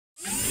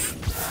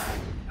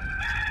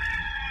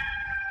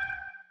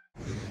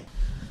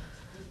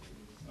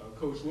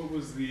Coach, what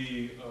was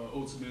the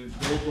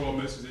overall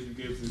message that you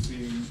gave to the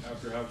team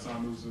after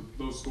halftime? It was a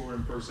low score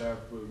in the first half,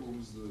 but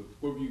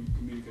what were you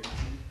communicating to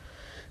them?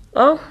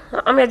 Oh,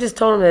 I mean, I just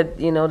told them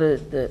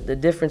that, the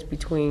difference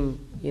between,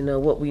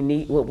 what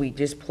we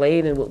just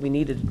played and what we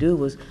needed to do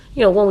was,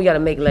 one, we got to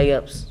make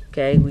layups,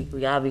 okay?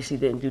 We obviously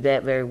didn't do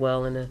that very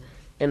well in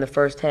the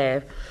first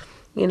half.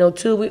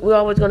 Two, we're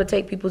always going to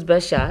take people's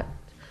best shot.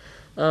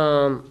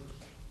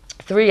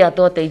 Three, I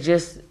thought they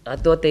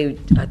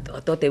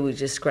were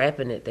just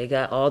scrapping it. They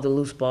got all the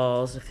loose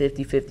balls, the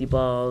 50-50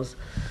 balls.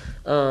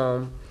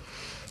 I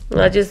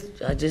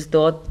just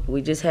thought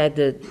we just had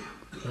to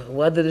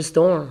weather the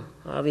storm.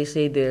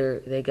 Obviously,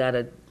 they got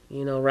a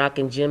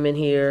rocking gym in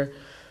here.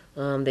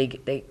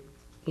 They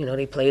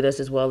played us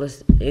as well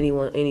as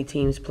any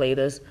teams played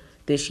us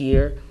this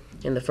year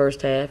in the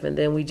first half, and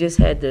then we just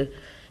had to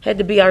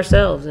be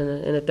ourselves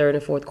in the third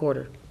and fourth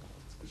quarter.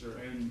 Sure,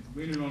 and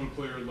leaning on a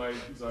player like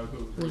Zaya,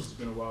 of course, it's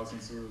been a while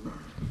since a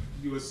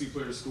USC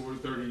player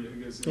scored 30, I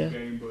guess, in the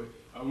game. But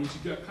when she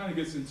kind of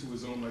gets into a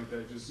zone like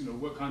that, just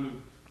what kind of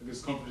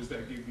comfort does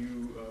that give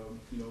you,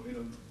 in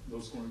a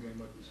low-scoring game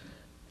like this?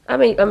 I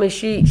mean,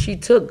 she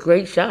took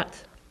great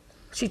shots.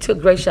 She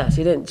took great shots.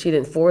 She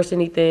didn't force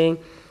anything,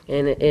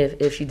 and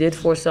if she did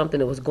force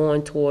something, it was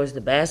going towards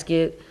the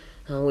basket,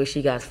 where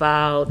she got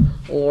fouled,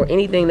 or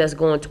anything that's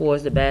going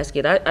towards the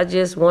basket. I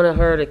just wanted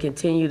her to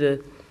continue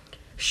to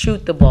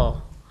shoot the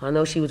ball. I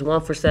know she was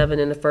 1 for 7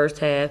 in the first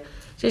half.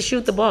 Just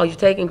shoot the ball. You're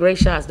taking great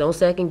shots. Don't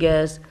second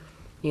guess.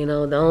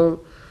 Don't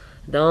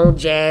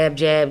jab.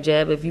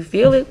 If you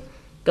feel it,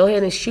 go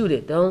ahead and shoot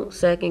it. Don't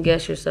second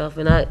guess yourself.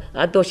 And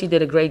I thought she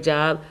did a great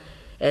job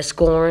at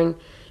scoring,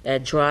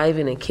 at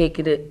driving and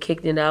kicking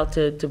it out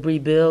to Bree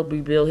Bill.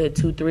 Bree Bill hit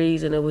 2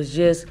 threes, and it was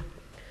just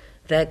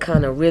that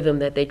kind of rhythm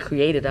that they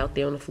created out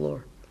there on the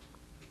floor.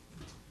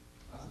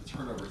 The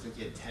turnovers, I think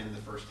you had 10 in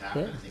the first half,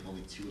 and I think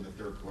only 2 in the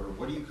third quarter.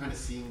 What are you kind of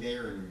seeing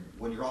there? And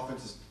when your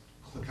offense is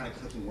kind of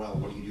clicking well,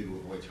 what do you do to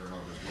avoid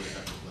turnovers? What does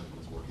that look like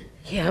when it's working?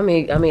 Yeah, I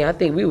mean, I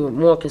think we were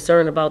more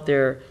concerned about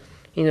them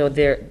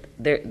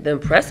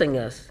pressing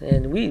us,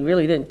 and we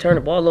really didn't turn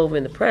the ball over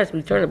in the press.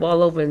 We turned the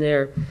ball over in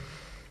their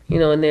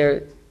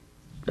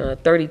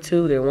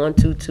 32, their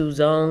 1-2-2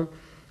 zone.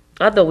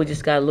 I thought we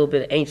just got a little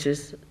bit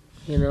anxious,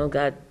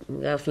 got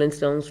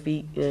Flintstone's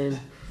feet, and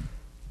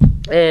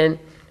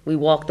we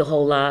walked a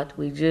whole lot.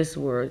 We just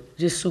were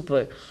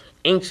super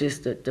anxious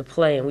to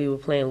play, and we were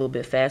playing a little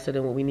bit faster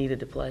than what we needed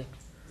to play.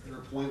 Is there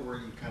a point where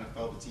you kind of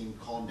felt the team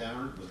calm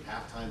down? Was it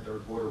halftime,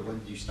 third quarter? When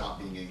did you stop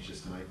being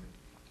anxious tonight?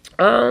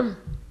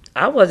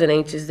 I wasn't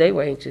anxious. They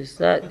were anxious.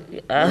 When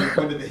did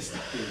they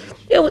stop being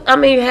anxious?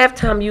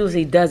 Halftime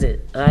usually does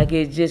it. Like,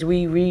 it's just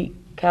we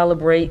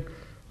recalibrate,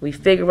 we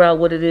figure out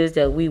what it is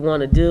that we want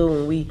to do,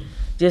 and we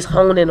just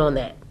hone in on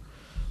that.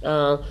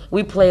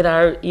 We played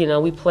our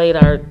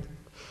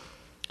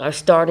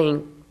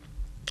starting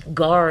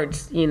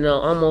guards,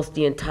 almost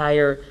the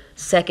entire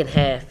second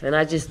half, and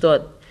I just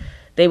thought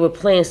they were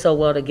playing so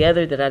well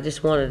together that I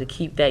just wanted to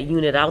keep that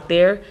unit out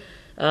there.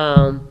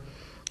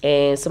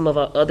 And some of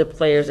our other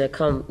players that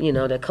come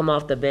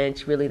off the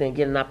bench really didn't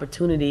get an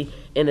opportunity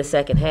in the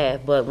second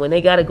half. But when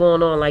they got it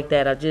going on like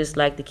that, I just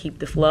like to keep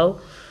the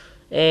flow.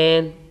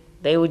 And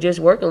they were just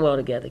working well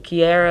together.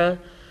 Kiara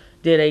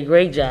did a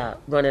great job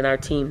running our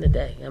team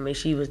today. I mean,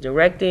 she was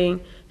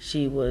directing,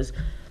 she was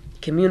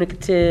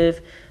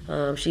communicative,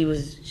 she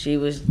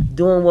was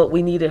doing what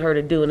we needed her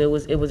to do, and it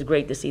was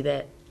great to see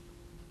that.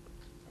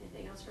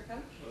 Anything else for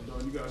Coach?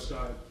 Dawn, you guys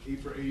shot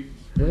 8 for 8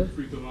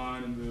 free throw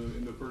line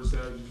in the first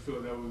half. Did you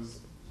feel that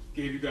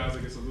gave you guys,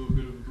 I guess, a little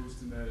bit of a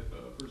boost in that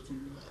first 2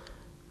 minutes?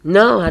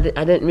 No, I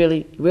didn't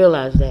really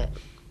realize that.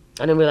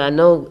 I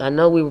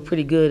know we were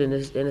pretty good in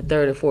the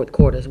third and fourth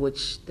quarters,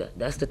 which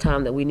that's the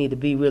time that we need to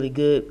be really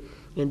good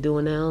in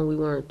doing now. We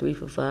weren't 3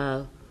 for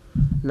 5,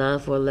 9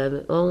 for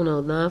 11. Oh no,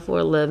 9 for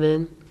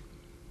 11.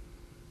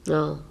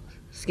 No,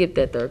 skip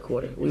that third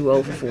quarter. We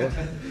were 0 for 4.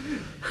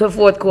 The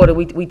fourth quarter,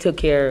 we took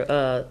care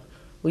of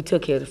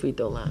the free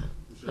throw line.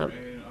 Sure.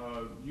 And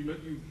you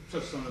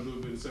touched on it a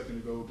little bit a second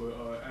ago, but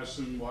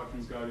Ashton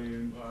Watkins got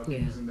in. I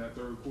think it was in that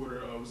third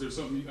quarter. Was there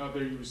something out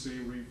there you were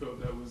seeing where you felt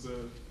that was I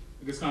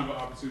guess kind of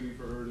an opportunity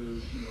for her to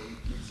make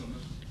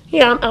something?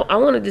 Yeah, I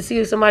wanted to see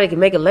if somebody could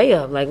make a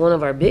layup, like one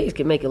of our bigs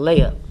could make a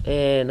layup.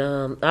 And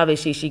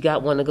obviously she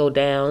got one to go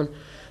down.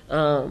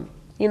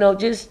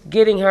 Just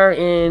getting her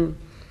in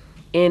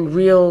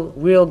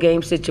real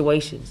game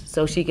situations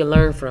so she can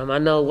learn from. I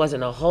know it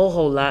wasn't a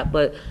whole lot,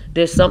 but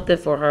there's something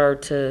for her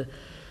to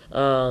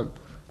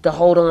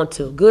hold on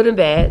to, good and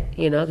bad,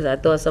 because I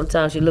thought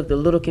sometimes she looked a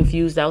little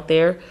confused out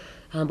there.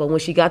 But when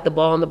she got the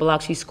ball on the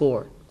block, she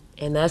scored.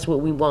 And that's what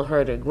we want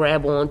her to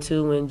grab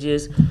onto and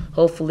just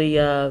hopefully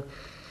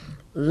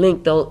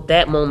link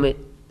that moment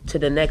to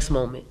the next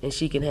moment. And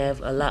she can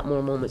have a lot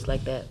more moments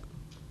like that.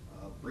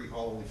 Bree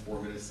Hall, only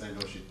 4 minutes. I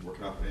know she's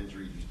working off an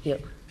injury.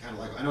 Yep. Kind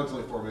of I know it's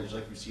only 4 minutes.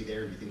 Like you see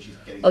there, do you think she's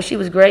getting? Oh, she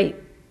was great.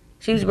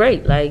 She was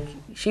great.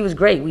 She was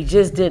great. We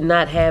just did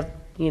not have,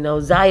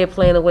 Zaya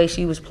playing the way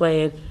she was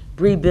playing,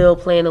 Bree Bill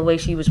playing the way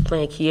she was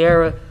playing,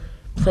 Kiara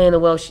playing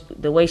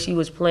the way she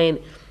was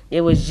playing,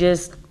 it was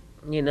just,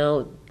 you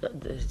know,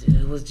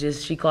 it was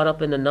just, she caught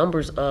up in the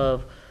numbers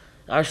of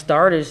our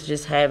starters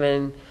just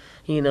having,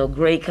 you know,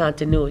 great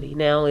continuity.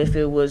 Now, if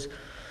it was,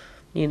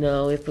 you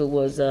know, if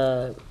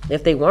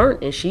they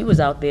weren't and she was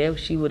out there,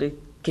 she would have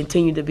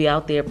continued to be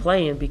out there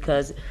playing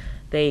because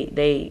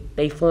they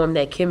formed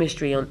that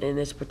chemistry in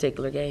this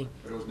particular game.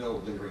 But it was no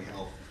lingering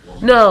health.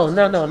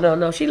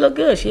 No. She looked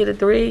good. She hit a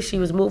 3. She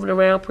was moving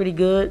around pretty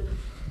good.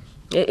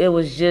 It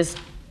was just,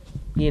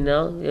 you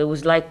know, it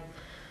was like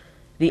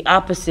the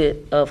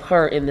opposite of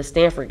her in the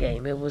Stanford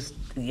game. It was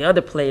the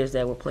other players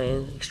that were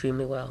playing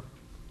extremely well.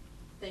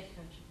 Thank you,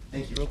 Coach.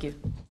 Thank you. Thank you.